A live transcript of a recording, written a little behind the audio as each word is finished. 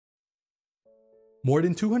More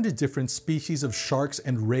than 200 different species of sharks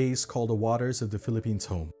and rays call the waters of the Philippines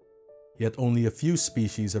home. Yet only a few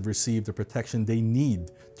species have received the protection they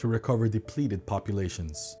need to recover depleted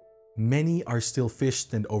populations. Many are still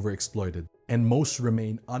fished and overexploited, and most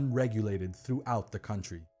remain unregulated throughout the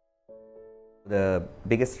country. The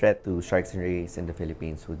biggest threat to sharks and rays in the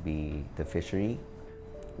Philippines would be the fishery,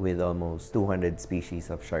 with almost 200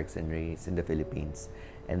 species of sharks and rays in the Philippines,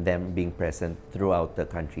 and them being present throughout the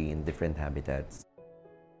country in different habitats.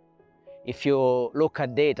 If you look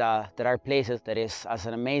at data, there are places that has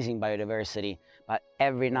an amazing biodiversity, but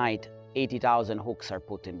every night 80,000 hooks are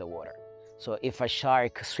put in the water. So if a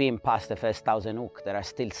shark swims past the first 1,000 hooks, there are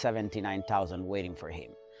still 79,000 waiting for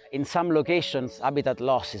him. In some locations, habitat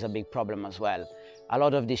loss is a big problem as well. A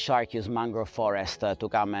lot of these sharks use mangrove forest to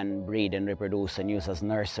come and breed and reproduce and use as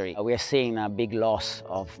nursery. We are seeing a big loss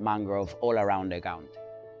of mangrove all around the county.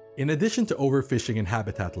 In addition to overfishing and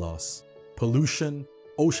habitat loss, pollution,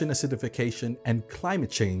 ocean acidification, and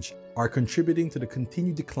climate change are contributing to the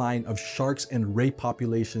continued decline of sharks and ray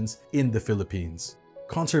populations in the Philippines.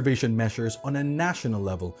 Conservation measures on a national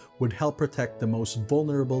level would help protect the most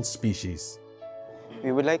vulnerable species.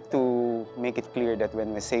 We would like to make it clear that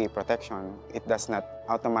when we say protection, it does not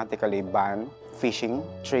automatically ban fishing,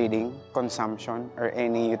 trading, consumption, or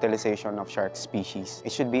any utilization of shark species.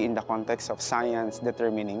 It should be in the context of science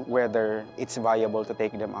determining whether it's viable to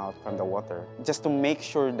take them out from the water, just to make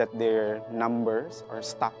sure that their numbers or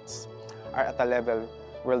stocks are at a level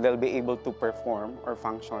where they'll be able to perform or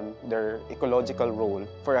function their ecological role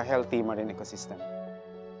for a healthy marine ecosystem.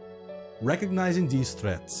 Recognizing these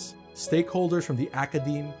threats, stakeholders from the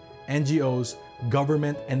academe, NGOs,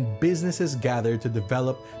 government, and businesses gathered to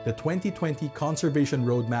develop the 2020 Conservation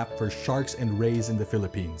Roadmap for Sharks and Rays in the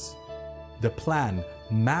Philippines. The plan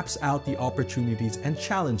maps out the opportunities and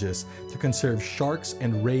challenges to conserve sharks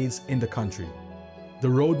and rays in the country. The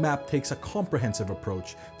roadmap takes a comprehensive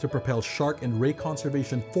approach to propel shark and ray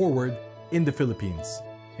conservation forward in the Philippines,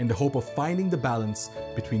 in the hope of finding the balance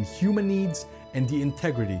between human needs and the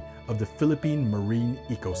integrity of the Philippine marine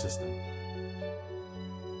ecosystem.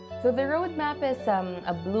 So the roadmap is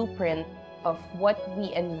a blueprint of what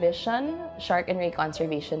we envision shark and ray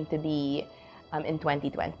conservation to be in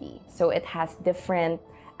 2020. So it has different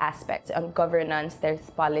aspects. On governance, there's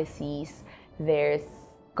policies, there's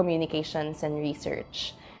communications and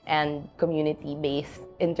research, and community-based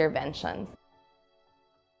interventions.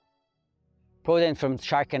 Protein from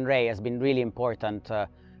shark and ray has been really important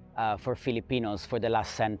for Filipinos for the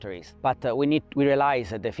last centuries. But we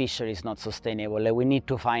realize that the fishery is not sustainable, and we need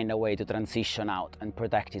to find a way to transition out and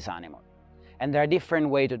protect this animal. And there are different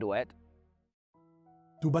ways to do it.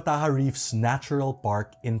 Tubataha Reef's Natural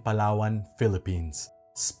Park in Palawan, Philippines,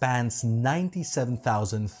 spans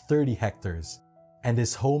 97,030 hectares and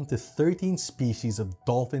is home to 13 species of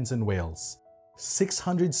dolphins and whales,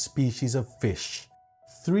 600 species of fish,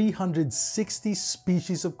 360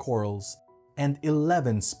 species of corals, and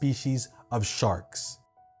 11 species of sharks.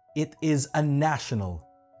 It is a national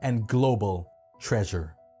and global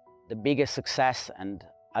treasure. The biggest success, and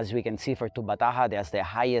as we can see for Tubataha, there's the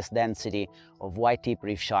highest density of white-tip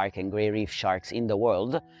reef shark and gray reef sharks in the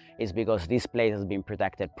world, is because this place has been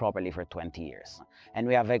protected properly for 20 years. And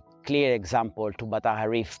we have a clear example, Tubataha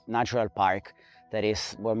Reef Natural Park, that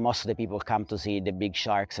is where most of the people come to see the big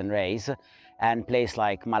sharks and rays, and places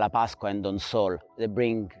like Malapascua and Donsol, they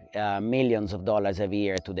bring millions of dollars every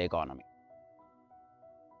year to the economy.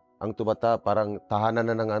 Ang Tubata parang tahanan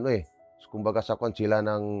na ng ano eh. Kumbaga sa kwan sila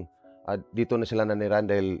ng dito na sila naniran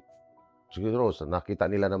dahil siguro nakita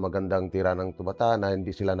nila na magandang tira ng Tubata na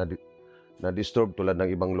hindi sila na-disturb tulad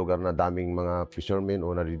ng ibang lugar na daming mga fishermen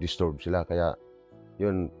o na-disturb sila. Kaya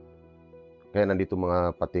yun, kaya nandito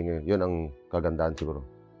mga pating, yun ang kagandahan siguro.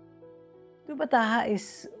 Tubataha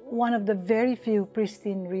is one of the very few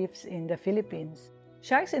pristine reefs in the Philippines.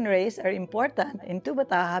 Sharks and rays are important in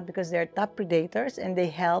Tubataha because they're top predators and they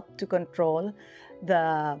help to control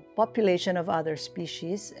the population of other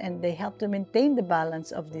species, and they help to maintain the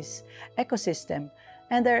balance of this ecosystem.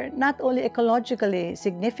 And they're not only ecologically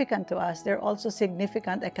significant to us, they're also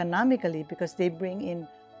significant economically because they bring in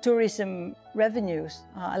tourism revenues.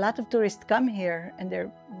 A lot of tourists come here and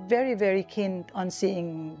they're very, very keen on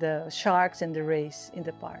seeing the sharks and the rays in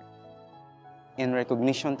the park. In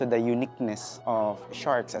recognition to the uniqueness of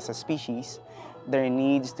sharks as a species, there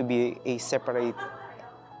needs to be a separate,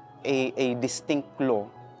 a distinct law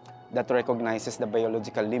that recognizes the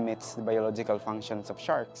biological limits, the biological functions of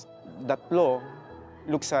sharks. That law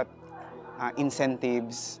looks at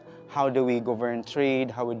incentives, how do we govern trade,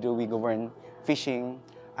 how do we govern fishing,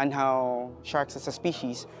 and how sharks as a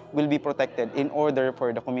species will be protected in order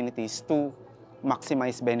for the communities to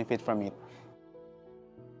maximize benefit from it.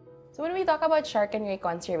 So when we talk about shark and ray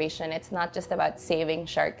conservation, it's not just about saving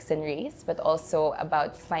sharks and rays, but also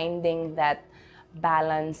about finding that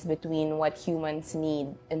balance between what humans need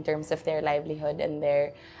in terms of their livelihood and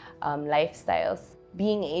their lifestyles.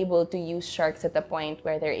 Being able to use sharks at the point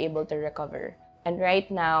where they're able to recover. And right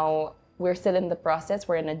now, we're still in the process.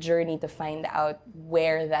 We're in a journey to find out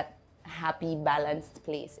where that happy, balanced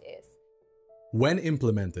place is. When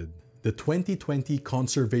implemented, the 2020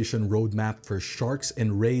 Conservation Roadmap for Sharks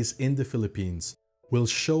and Rays in the Philippines will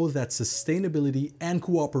show that sustainability and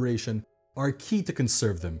cooperation are key to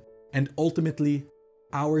conserve them, and ultimately,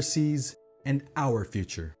 our seas and our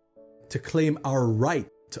future. To claim our right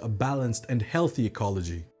to a balanced and healthy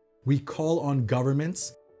ecology, we call on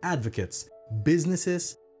governments, advocates,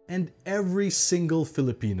 businesses, and every single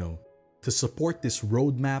Filipino to support this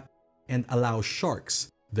roadmap and allow sharks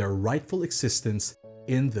their rightful existence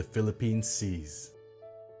in the Philippine seas.